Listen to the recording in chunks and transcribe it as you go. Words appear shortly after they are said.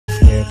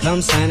here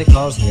comes Santa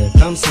Claus, here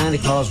comes Santa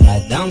Claus,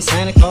 right down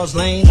Santa Claus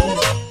Lane.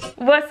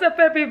 What's up,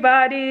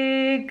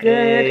 everybody?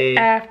 Good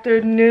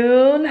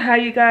afternoon. How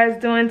you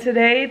guys doing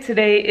today?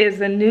 Today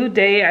is a new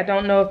day. I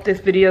don't know if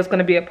this video is going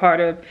to be a part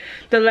of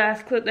the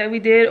last clip that we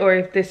did or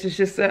if this is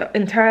just an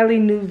entirely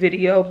new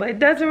video, but it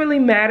doesn't really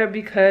matter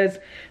because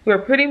we're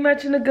pretty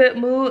much in a good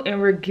mood and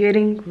we're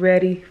getting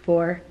ready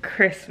for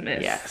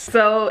Christmas. Yes.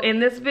 So in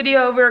this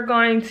video, we're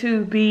going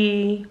to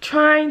be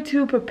trying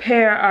to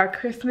prepare our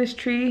Christmas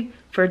tree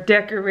for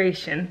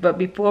decoration. But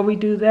before we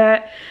do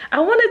that, I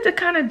wanted to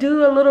kind of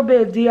do a little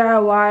bit of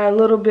DIY, a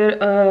little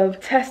bit of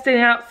testing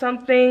out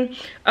something.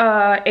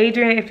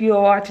 Adrian, if you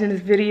are watching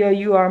this video,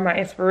 you are my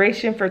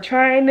inspiration for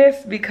trying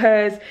this,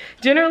 because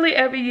generally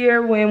every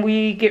year when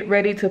we get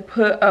ready to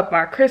put up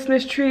our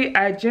Christmas tree,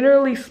 I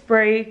generally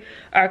spray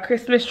our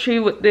Christmas tree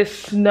with this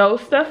snow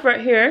stuff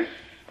right here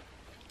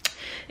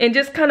and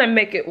just kind of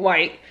make it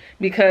white,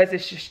 because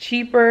it's just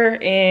cheaper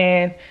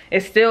and it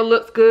still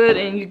looks good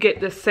and you get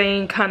the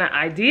same kind of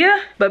idea.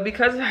 But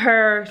because of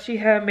her, she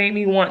had made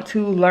me want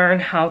to learn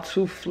how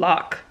to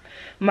flock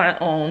my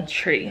own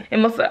tree.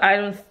 And most of the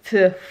items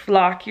to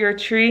flock your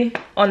tree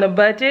on the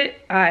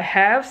budget I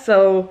have,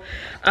 so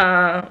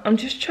I'm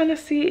just trying to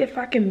see if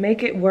I can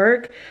make it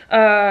work.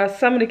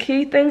 Some of the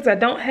key things I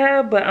don't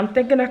have, but I'm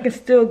thinking I can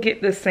still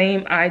get the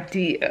same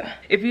idea.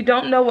 If you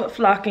don't know what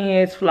flocking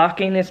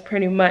is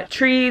pretty much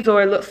trees,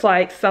 or it looks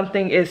like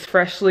something is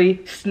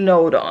freshly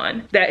snowed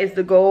on. That is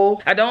the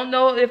goal. I don't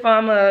know if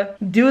I'm gonna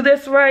do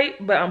this right,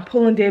 but I'm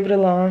pulling David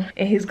along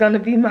and he's gonna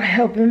be my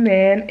helping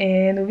man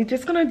and we're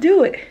just gonna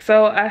do it.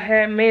 So I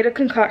had made a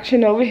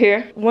concoction over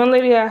here. One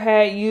lady I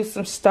had used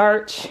some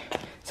starch.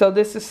 So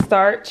this is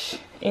starch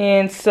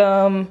and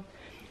some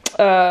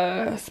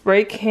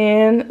spray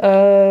can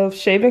of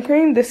shaving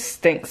cream. This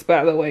stinks,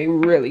 by the way,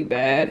 really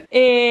bad.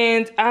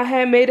 And I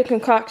had made a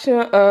concoction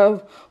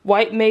of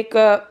white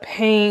makeup,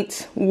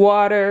 paint,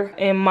 water,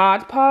 and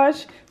Mod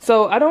Podge.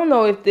 So I don't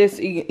know if this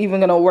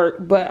even gonna work,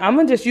 but I'm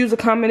gonna just use a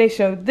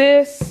combination of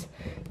this,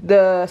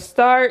 the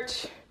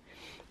starch,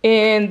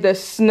 and the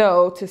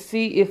snow to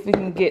see if we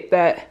can get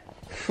that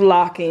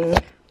flocking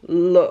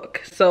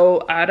look.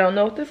 So I don't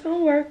know if this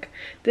gonna work,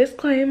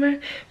 disclaimer,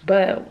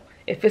 but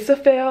if it's a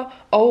fail,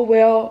 oh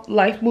well,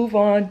 life move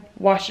on,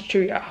 wash the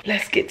tree off.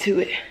 Let's get to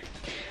it.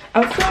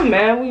 I'm so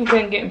mad we've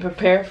been getting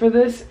prepared for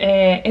this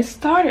and it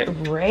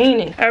started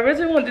raining. I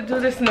originally wanted to do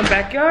this in the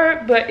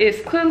backyard, but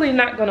it's clearly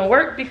not gonna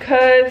work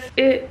because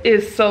it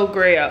is so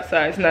gray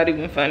outside. It's not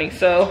even funny.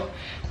 So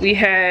we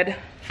had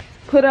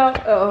put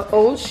out an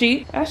old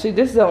sheet. Actually,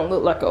 this don't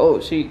look like an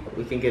old sheet.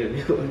 We can get a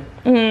new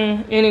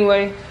one.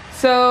 Anyway,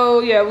 so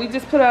yeah, we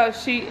just put out a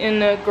sheet in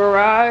the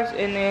garage,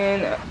 and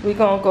then we're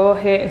gonna go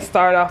ahead and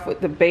start off with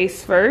the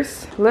base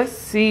first. Let's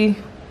see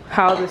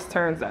how this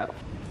turns out.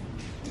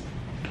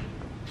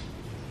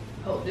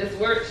 Hope this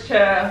works,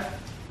 child.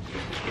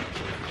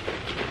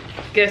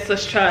 Guess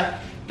let's try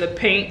the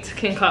paint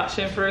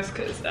concoction first,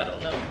 cause I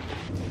don't know.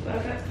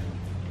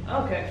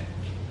 Okay.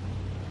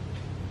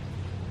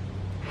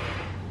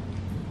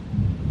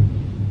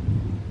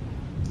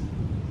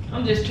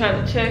 I'm just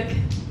trying to check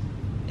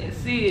and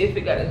see if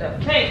it got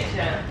enough paint,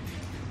 child.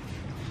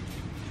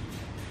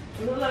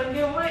 Look like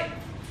it white?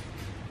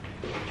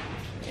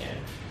 Yeah.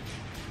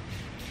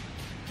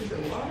 Is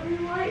it watery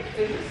white?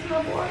 Is this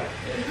enough water?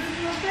 Is this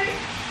enough paint?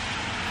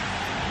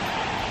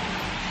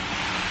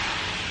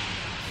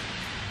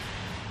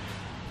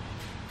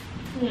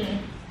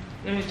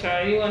 Let me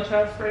try. You wanna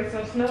try to spray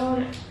some snow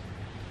on it?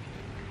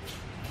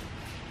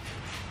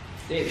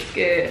 It's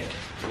scared.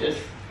 Yes.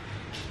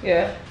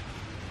 Yeah.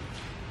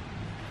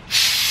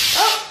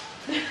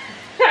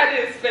 I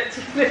didn't expect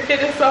you to hit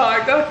it so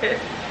hard. Go ahead.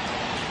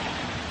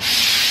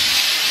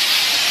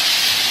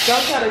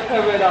 Don't try to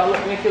cover it all.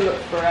 Make it look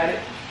sporadic.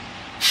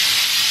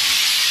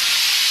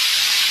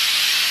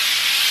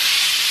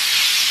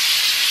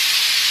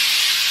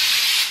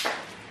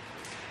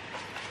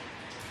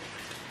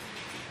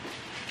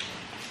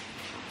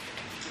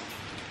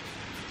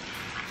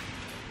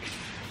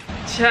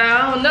 Child,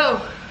 I don't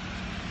know.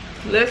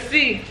 Let's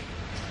see.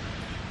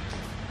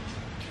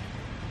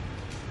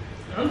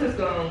 I'm just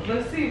gonna,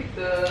 let's see if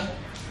the...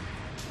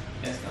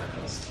 It's not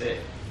gonna stick.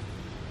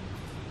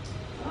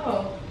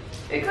 Oh,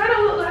 it kind of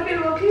looked like it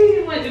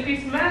low-key went if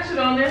you smash it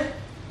on there.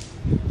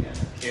 You have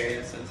to carry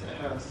this into the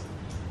house.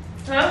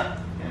 Huh?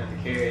 You have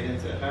to carry it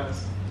into the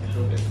house and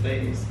hope it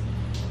stays.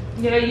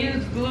 Yeah,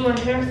 use glue and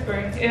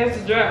hairspray. It has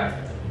to dry.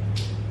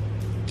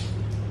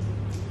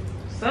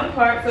 Some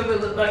parts of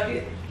it look like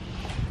it.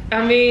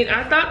 I mean,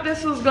 I thought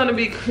this was gonna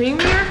be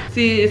creamier.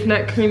 See, it's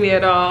not creamy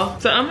at all.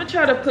 So I'm gonna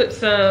try to put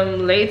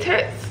some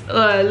latex,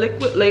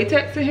 liquid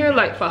latex in here,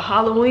 like for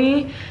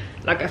Halloween.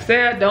 Like I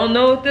said, I don't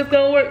know if this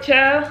gonna work,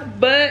 child,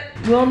 but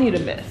we don't need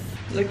a mess.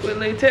 Liquid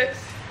latex.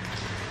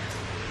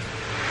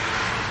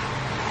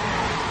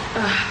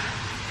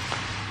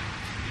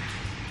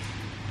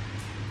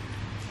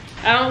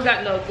 I don't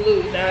got no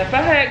glue. Now, if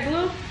I had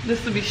glue,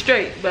 this would be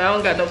straight, but I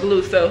don't got no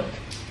glue, so.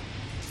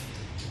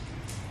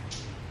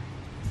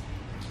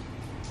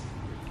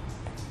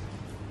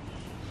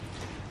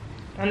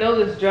 I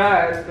know this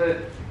dries, but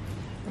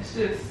it's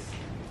just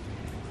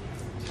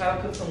try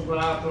to put some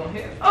gloves on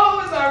here. Oh,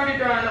 it's already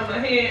drying on my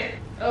hand.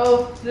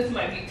 Oh, this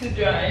might be too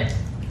dry.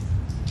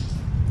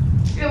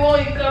 It won't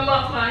even come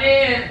off my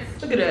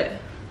hands. Look at that.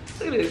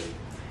 Look at this. It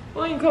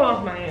won't even come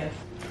off my hands.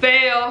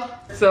 Fail.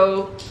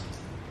 So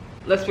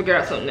let's figure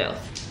out something else.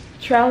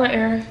 Trial and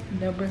error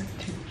number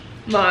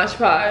 2. Mod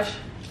Podge.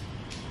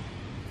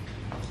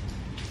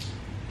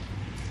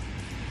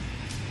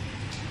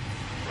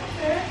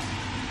 Okay.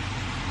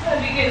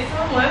 Let me get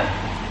somewhere.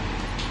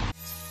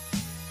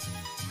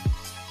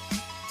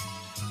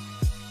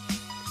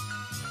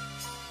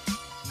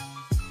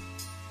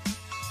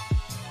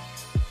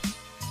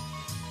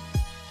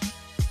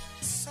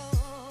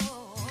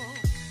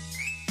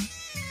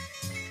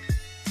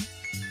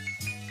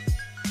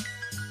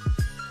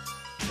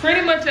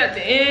 Pretty much at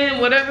the end,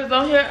 whatever's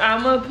on here,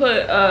 I'm gonna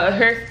put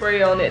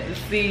hairspray on it to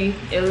see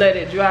and let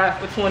it dry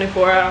for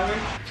 24 hours.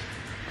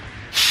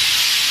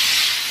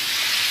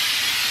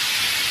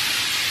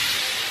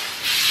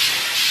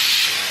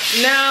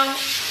 Now,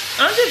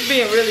 I'm just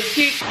being really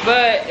cheap,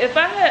 but if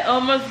I had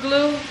almost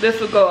glue, this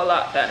would go a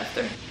lot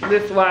faster.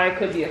 This is why it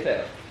could be a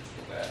fail.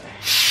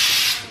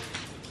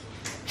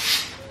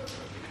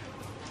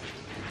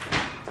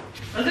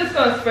 I'm just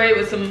gonna spray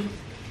with some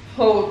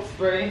hold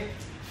spray.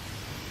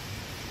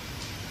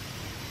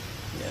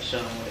 Yeah, show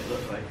them what it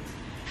looks like.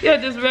 Yeah,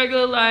 just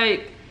regular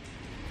like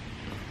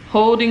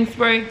holding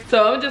spray.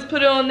 So I'm gonna just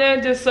put it on there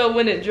just so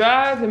when it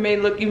dries, it may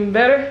look even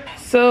better.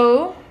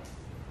 So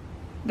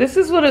this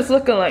is what it's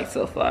looking like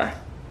so far.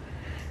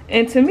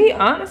 And to me,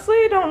 honestly,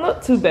 it don't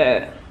look too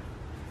bad.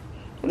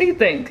 What do you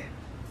think?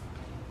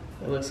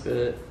 It looks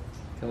good.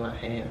 Look at my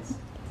hands.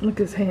 Look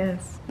at his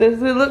hands.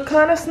 Does it look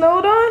kind of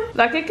snowed on?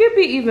 Like it could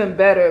be even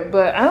better,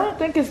 but I don't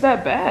think it's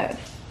that bad.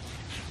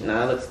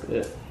 Nah, it looks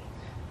good.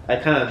 I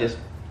kind of just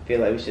feel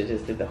like we should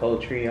just do the whole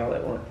tree all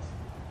at once.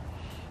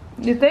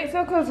 You think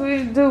so? Because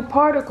we do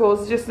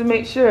particles just to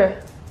make sure.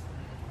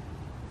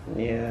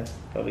 Yeah,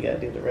 but we gotta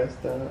do the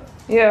rest of it.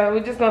 Yeah,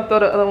 we're just gonna throw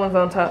the other ones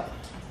on top.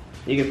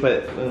 You can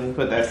put, when we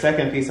put that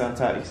second piece on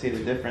top, you see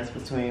the difference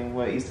between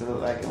what it used to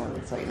look like and what it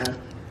looks like now.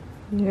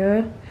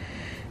 Yeah.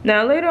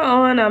 Now later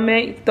on, I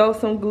may throw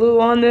some glue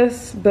on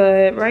this,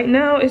 but right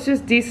now it's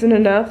just decent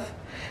enough.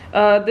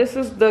 This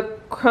is the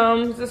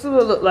crumbs. This is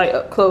what it look like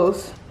up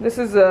close. This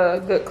is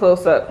a good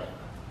close-up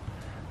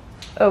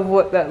of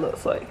what that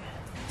looks like.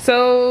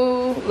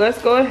 So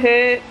let's go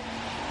ahead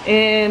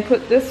and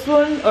put this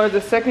one or the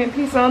second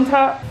piece on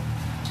top.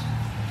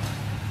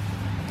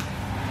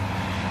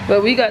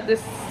 But we got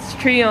this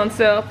tree on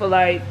sale for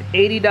like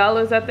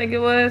 $80, I think it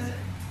was.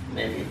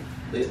 Maybe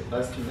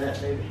less than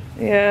that, maybe.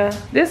 Yeah,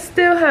 this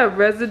still have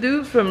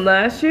residue from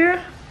last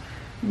year,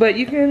 but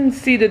you can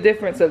see the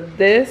difference of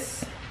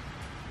this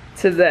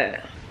to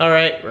that. All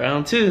right,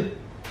 round 2.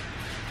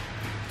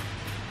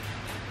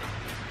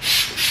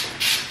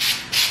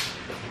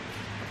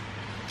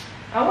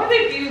 I wonder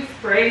if you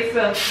spray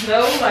some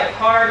snow like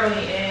hard on the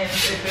ends,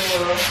 if it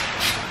will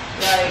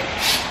like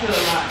put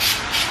a lot.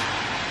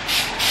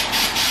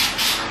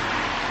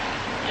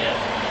 Yeah.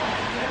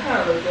 That kind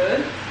of look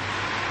good.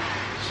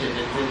 Should've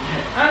just did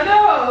that. I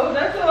know,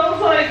 that's what I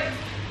was like,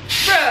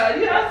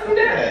 bruh, you all see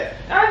that?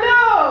 I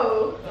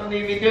know. Don't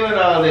need me doing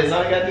all this.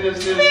 All you gotta do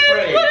is do the Man,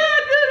 spray. why did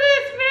I do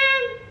this,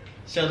 man?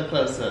 Show the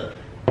close up.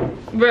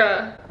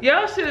 Bruh,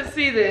 y'all should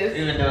see this.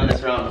 You've been doing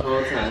this wrong the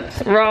whole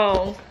time.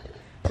 Wrong.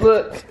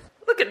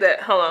 Look at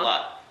that. Hold on.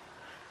 Flop.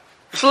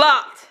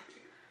 Flopped.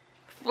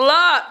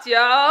 Flopped,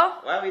 y'all.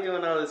 Why are we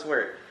doing all this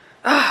work?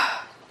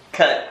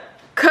 Cut.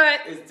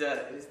 Cut. It's done.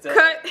 It's done.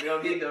 Cut. We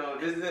don't need no.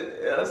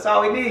 That's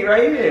all we need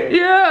right here.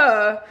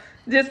 Yeah.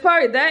 Just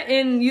probably that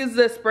and use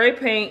the spray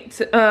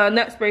paint,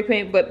 not spray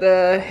paint, but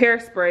the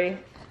hairspray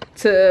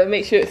to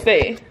make sure it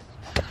stays.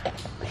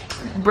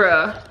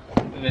 Bruh.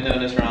 We've been doing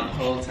this wrong the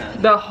whole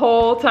time. The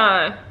whole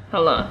time.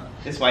 Hold on.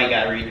 That's why you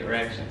gotta read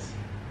directions.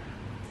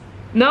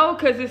 No,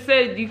 because it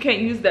said you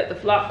can't use that to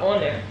flop on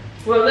there.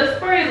 Well, let's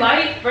spray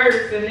light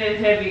first and then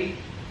heavy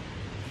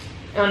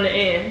on the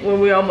end when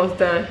we're almost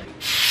done.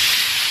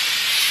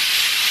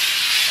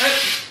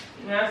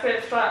 Now I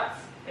said spots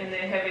and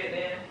then heavy at the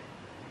end.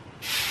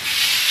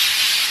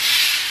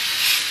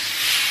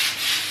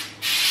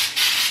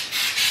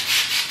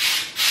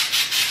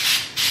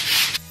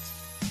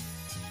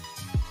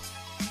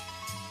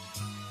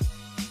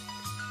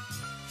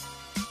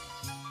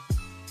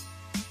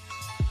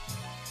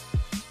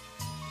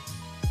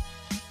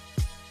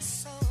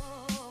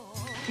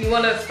 You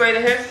want to spray the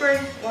hairspray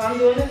while I'm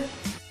doing this?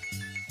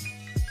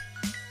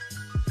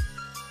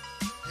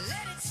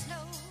 Let it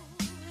snow,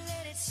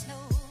 let it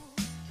snow,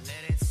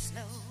 let it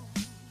snow.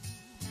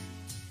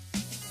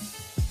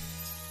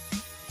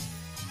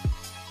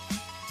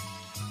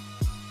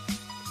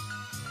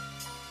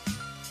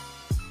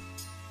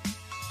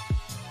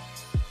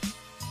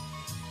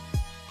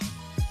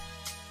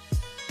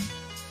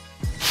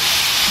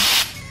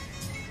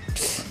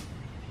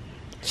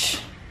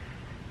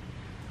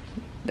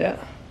 Yeah.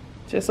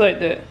 Just like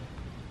that.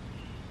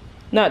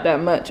 Not that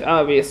much,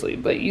 obviously,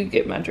 but you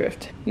get my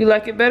drift. You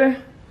like it better?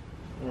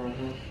 All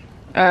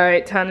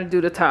right, time to do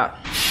the top.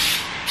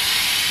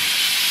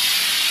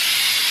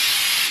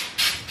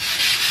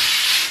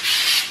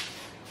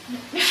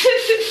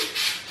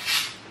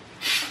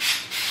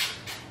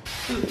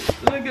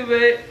 Look at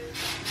it.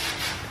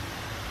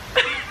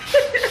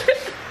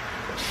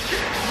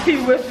 He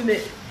whipping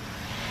it.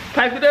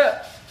 Pipe it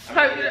up.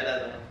 Pipe it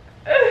up.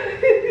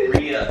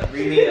 Re-up.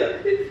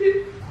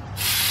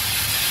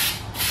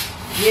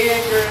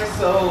 Yeah, girl,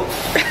 so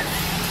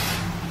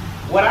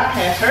what I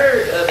had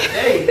heard the other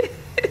day.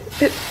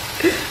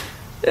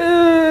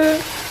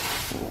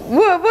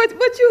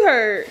 What you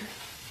heard?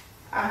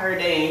 I heard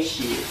they ain't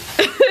shit.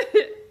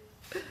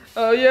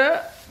 Oh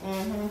yeah?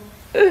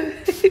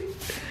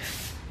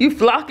 You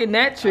flocking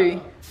that tree.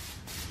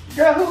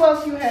 Girl, who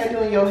else you had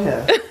doing your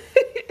hair?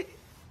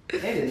 They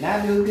did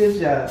not do a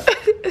good job.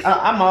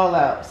 I'm all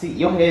out. See,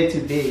 your head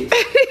too big.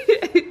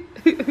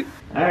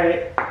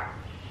 Alright.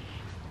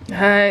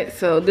 Alright,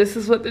 so this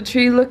is what the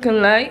tree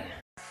looking like.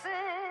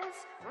 Since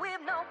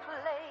we've no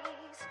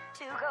place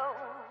to go,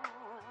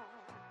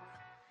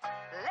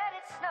 let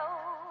it snow,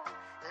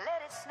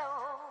 let it snow,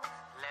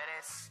 let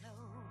it snow.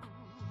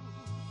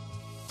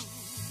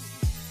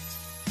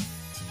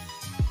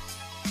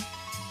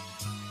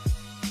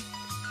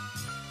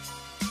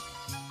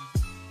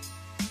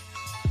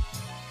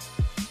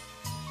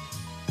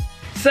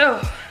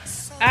 So,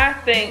 I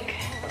think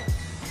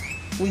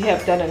we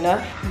have done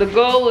enough. The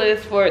goal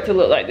is for it to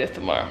look like this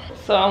tomorrow.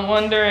 So I'm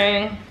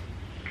wondering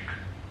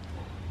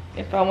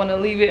if I want to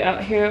leave it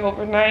out here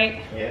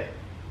overnight. Yeah.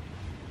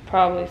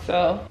 Probably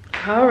so.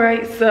 All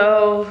right,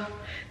 so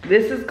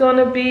this is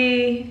gonna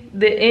be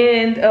the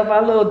end of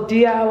our little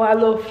DIY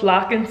little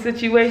flocking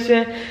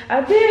situation.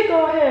 I did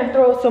go ahead and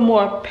throw some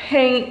more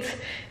paint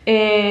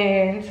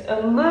and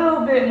a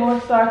little bit more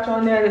starch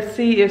on there to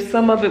see if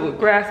some of it would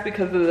grasp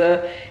because of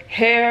the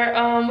hair,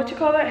 what you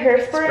call that,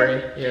 hairspray?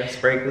 Spray, yeah,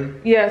 spray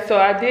glue. Yeah, so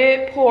I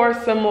did pour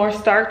some more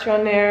starch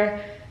on there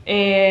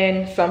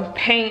and some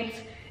paint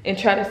and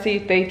try to see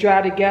if they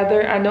dry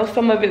together. I know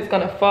some of it's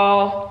gonna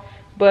fall,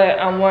 but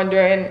I'm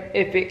wondering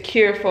if it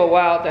cured for a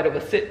while that it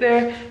would sit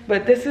there.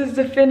 But this is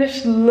the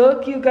finished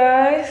look, you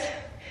guys.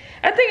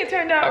 I think it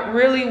turned out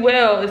really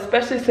well,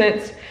 especially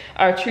since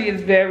our tree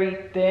is very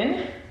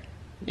thin.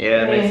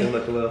 Yeah, it makes it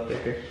look a little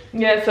thicker.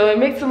 Yeah, so it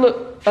makes it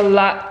look a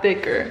lot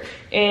thicker.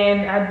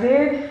 And I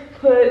did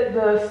put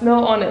the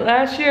snow on it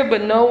last year,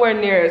 but nowhere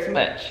near as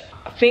much.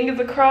 Fingers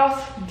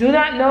crossed. Do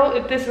not know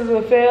if this is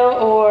a fail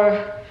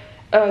or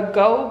a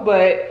go,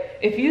 but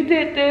if you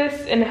did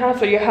this in the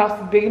house or your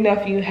house is big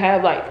enough you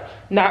have like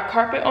not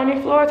carpet on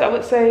your floors, I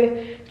would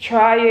say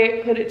try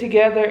it, put it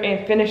together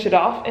and finish it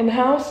off in the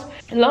house.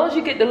 As long as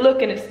you get the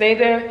look and it stay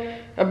there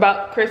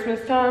about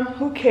Christmas time,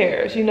 who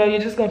cares? You know,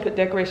 you're just gonna put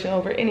decoration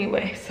over it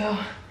anyway. So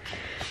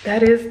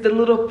that is the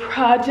little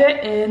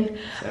project, and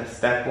that's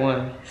step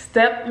one.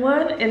 Step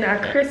one, and our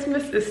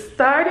Christmas is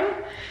starting,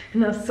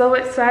 and I'm so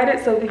excited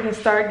so we can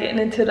start getting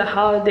into the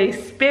holiday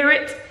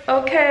spirit,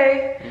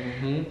 okay?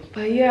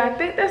 But yeah, I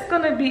think that's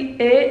gonna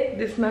be it.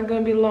 This is not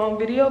gonna be a long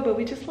video, but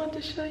we just want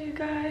to show you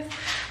guys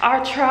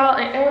our trial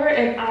and error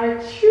and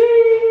our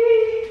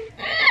tree.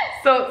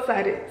 So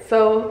excited.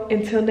 So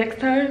until next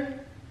time,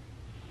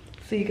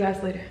 see you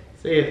guys later.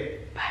 See ya.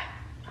 Bye.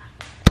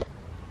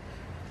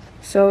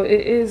 So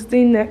it is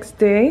the next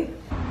day.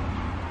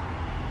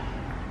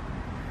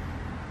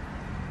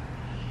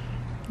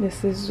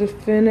 This is the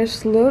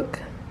finished look.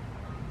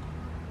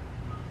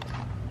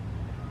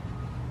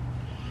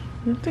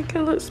 I think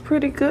it looks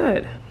pretty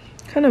good.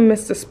 Kind of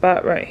missed a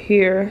spot right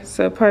here,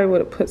 so I probably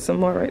would have put some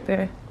more right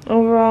there.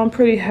 Overall, I'm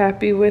pretty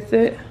happy with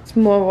it. It's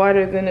more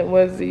whiter than it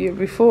was the year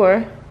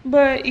before.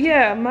 But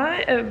yeah,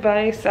 my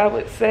advice I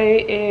would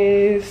say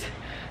is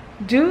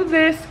do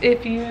this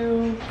if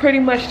you pretty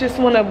much just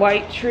want a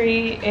white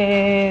tree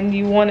and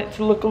you want it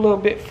to look a little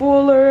bit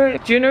fuller.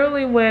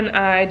 Generally when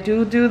I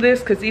do this,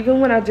 because even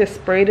when I just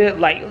sprayed it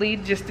lightly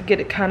just to get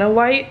it kind of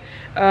white,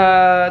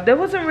 there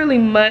wasn't really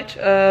much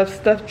of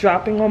stuff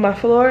dropping on my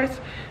floors,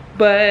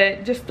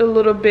 but just a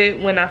little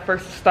bit when I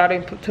first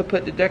started to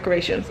put the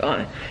decorations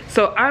on.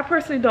 So I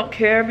personally don't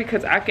care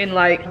because I can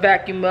like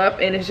vacuum up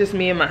and it's just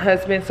me and my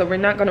husband, so we're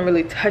not gonna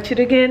really touch it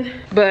again.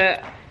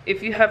 But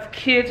if you have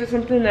kids or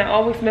something that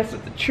always mess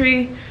with the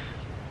tree,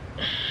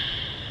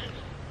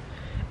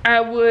 I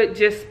would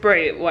just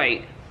spray it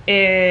white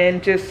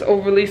and just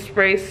overly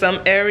spray some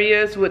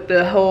areas with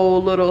the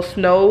whole little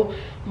snow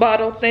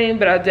bottle thing,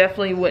 but I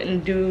definitely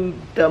wouldn't do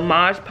the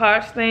Mod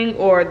Podge thing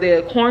or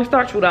the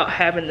cornstarch without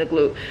having the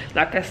glue.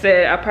 Like I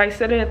said, I probably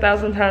said it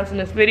 1,000 times in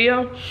this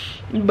video,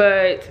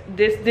 but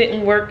this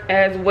didn't work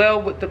as well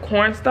with the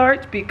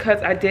cornstarch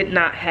because I did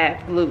not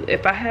have glue.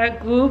 If I had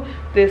glue,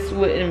 this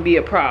wouldn't be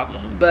a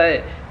problem,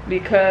 but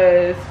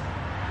because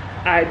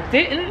I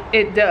didn't,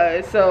 it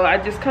does. So I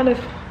just kind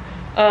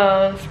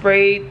of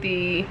sprayed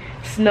the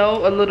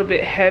snow a little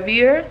bit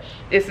heavier.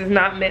 This is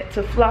not meant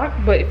to flock,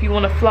 but if you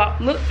want a flock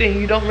look, then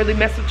you don't really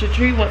mess with your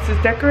tree once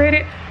it's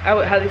decorated, I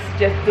would highly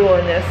suggest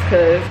doing this,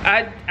 because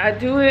I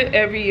do it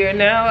every year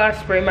now. I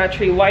spray my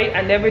tree white.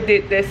 I never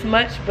did this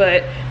much,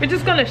 but we're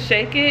just gonna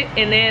shake it,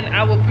 and then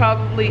I will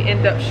probably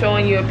end up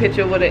showing you a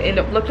picture of what it end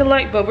up looking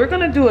like. But we're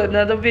gonna do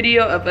another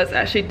video of us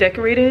actually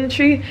decorating the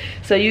tree,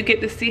 so you get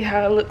to see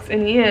how it looks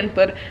in the end.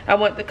 But I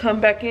want to come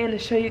back in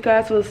and show you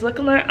guys what it's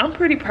looking like. I'm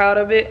pretty proud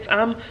of it.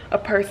 I'm a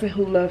person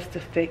who loves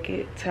to fake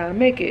it till I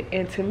make it,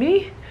 and to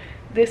me,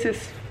 this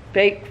is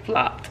fake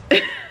flopped.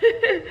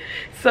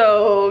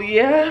 So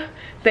yeah,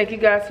 thank you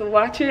guys for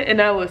watching,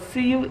 and I will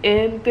see you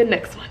in the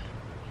next one.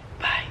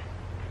 Bye.